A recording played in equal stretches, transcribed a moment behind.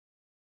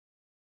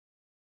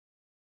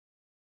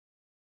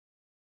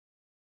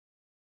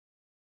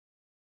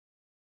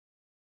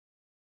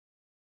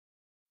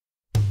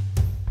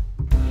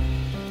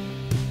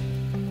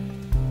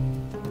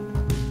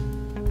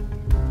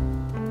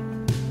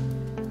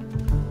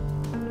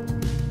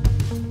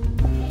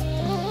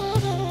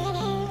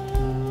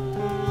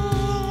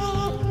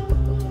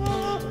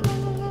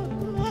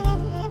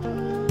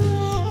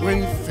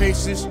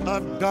faces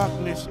of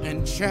darkness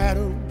and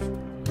shadows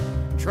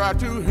try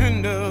to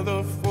hinder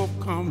the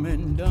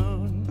forthcoming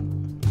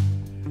dawn,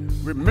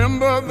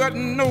 remember that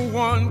no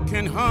one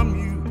can harm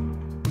you,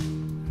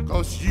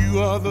 'cause you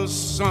are the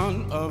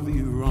son of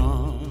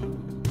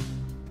Iran.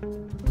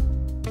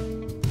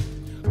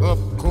 Of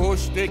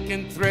course they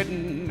can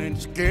threaten and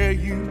scare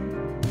you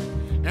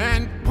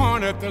and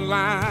point at the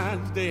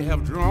lines they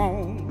have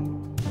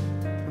drawn,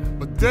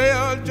 but they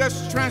are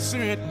just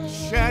transient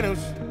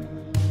shadows,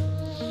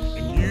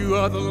 and you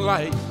are the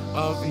light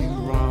of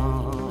Iran.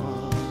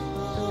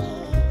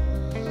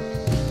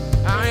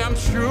 I am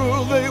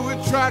sure they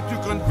will try to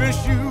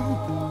convince you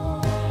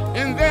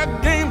in their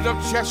games of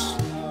chess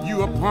you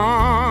are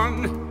pawn,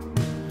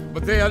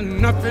 but they are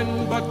nothing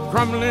but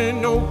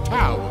crumbling old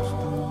towers,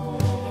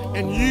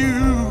 and you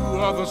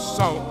are the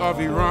salt of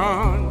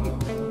Iran.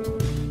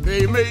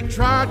 They may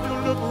try to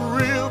look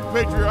real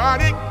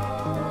patriotic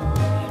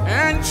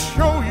and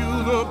show you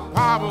the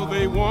power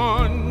they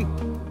won,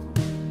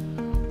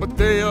 but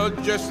they are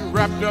just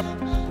wrapped up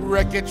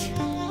wreckage,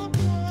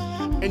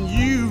 and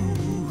you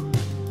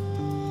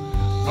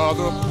are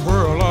the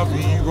pearl of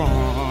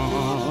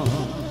Iran.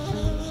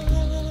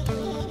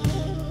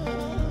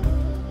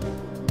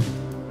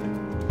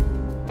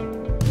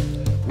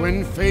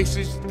 When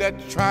faces that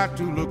try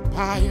to look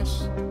pious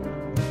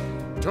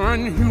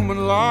turn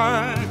human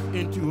life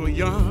into a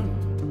yarn,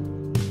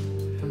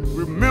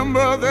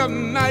 remember that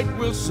night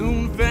will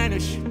soon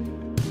vanish,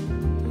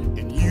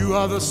 and you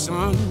are the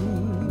sun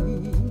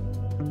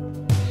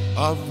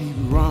of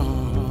Iran.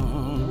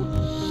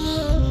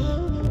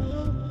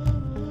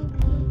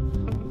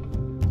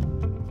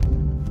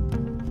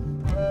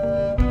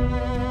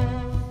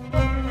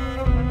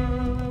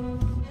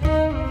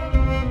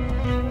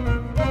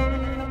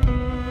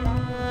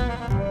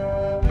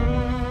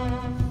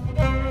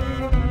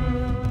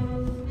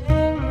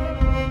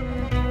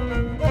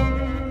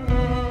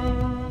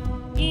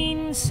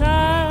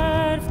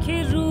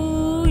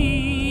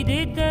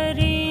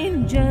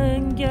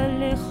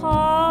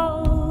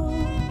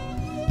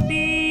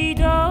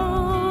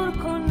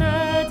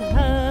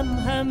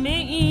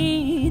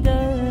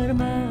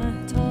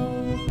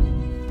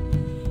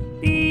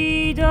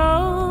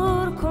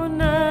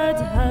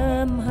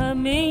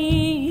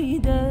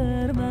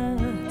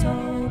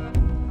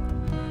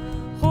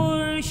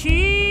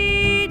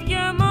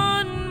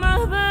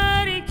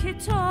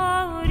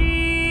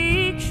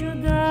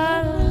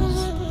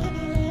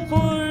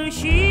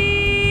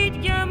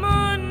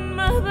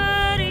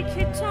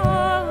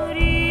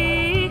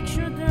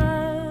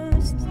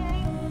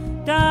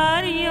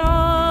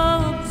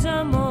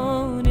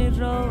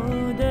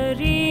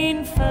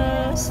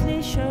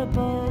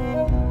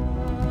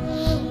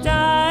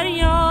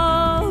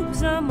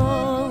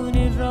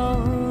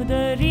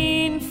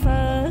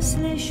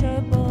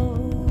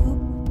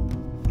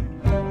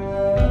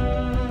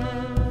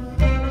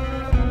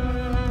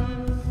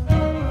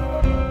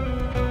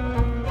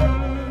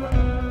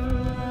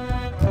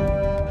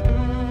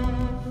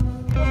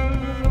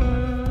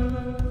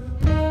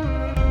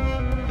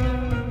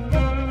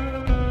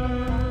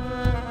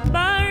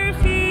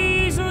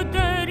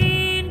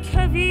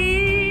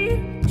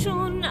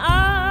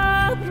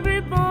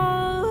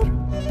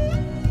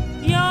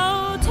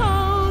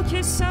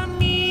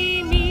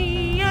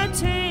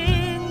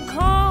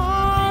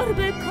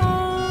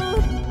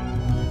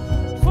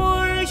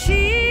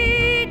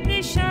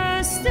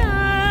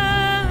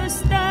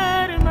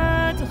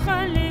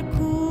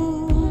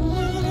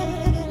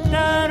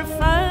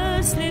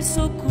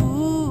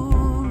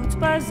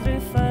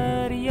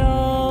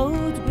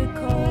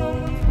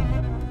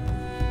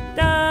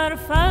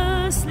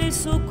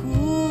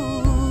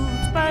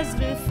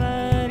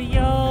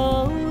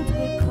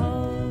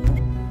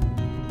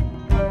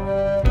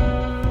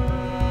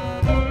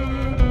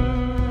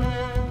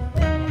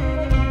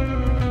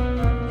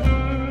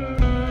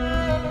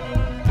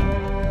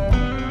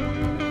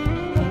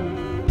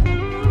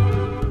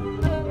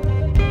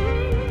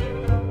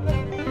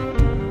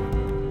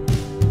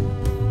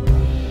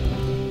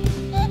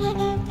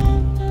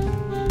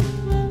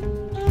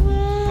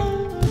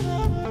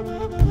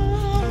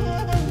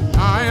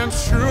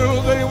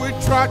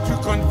 To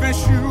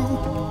convince you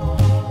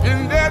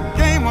in their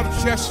game of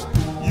chess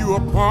you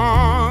are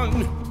pawn,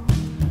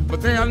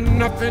 but they are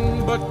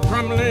nothing but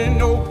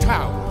crumbling old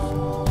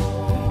towers,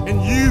 and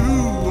you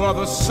are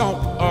the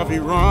salt of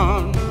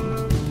Iran.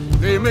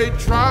 They may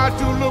try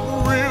to look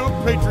real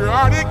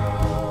patriotic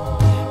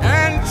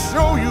and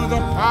show you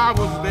the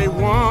powers they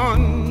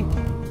won,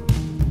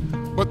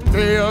 but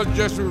they are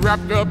just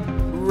wrapped up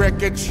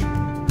wreckage,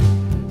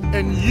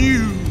 and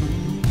you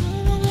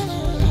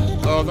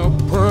are the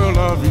pearl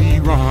of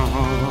Iran.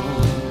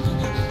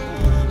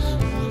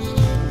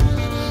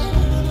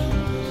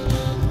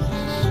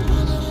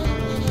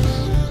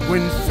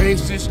 When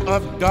faces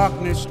of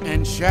darkness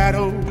and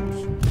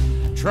shadows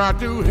try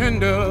to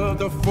hinder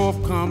the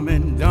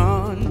forthcoming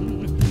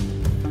dawn,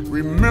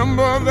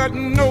 remember that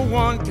no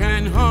one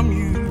can harm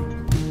you,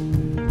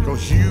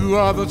 'cause you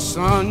are the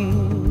son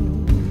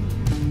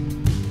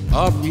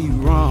of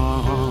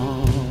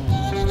Iran.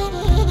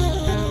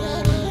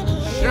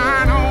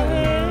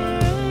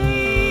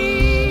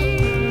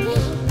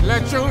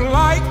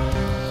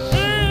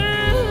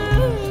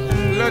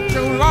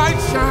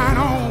 shine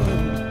on.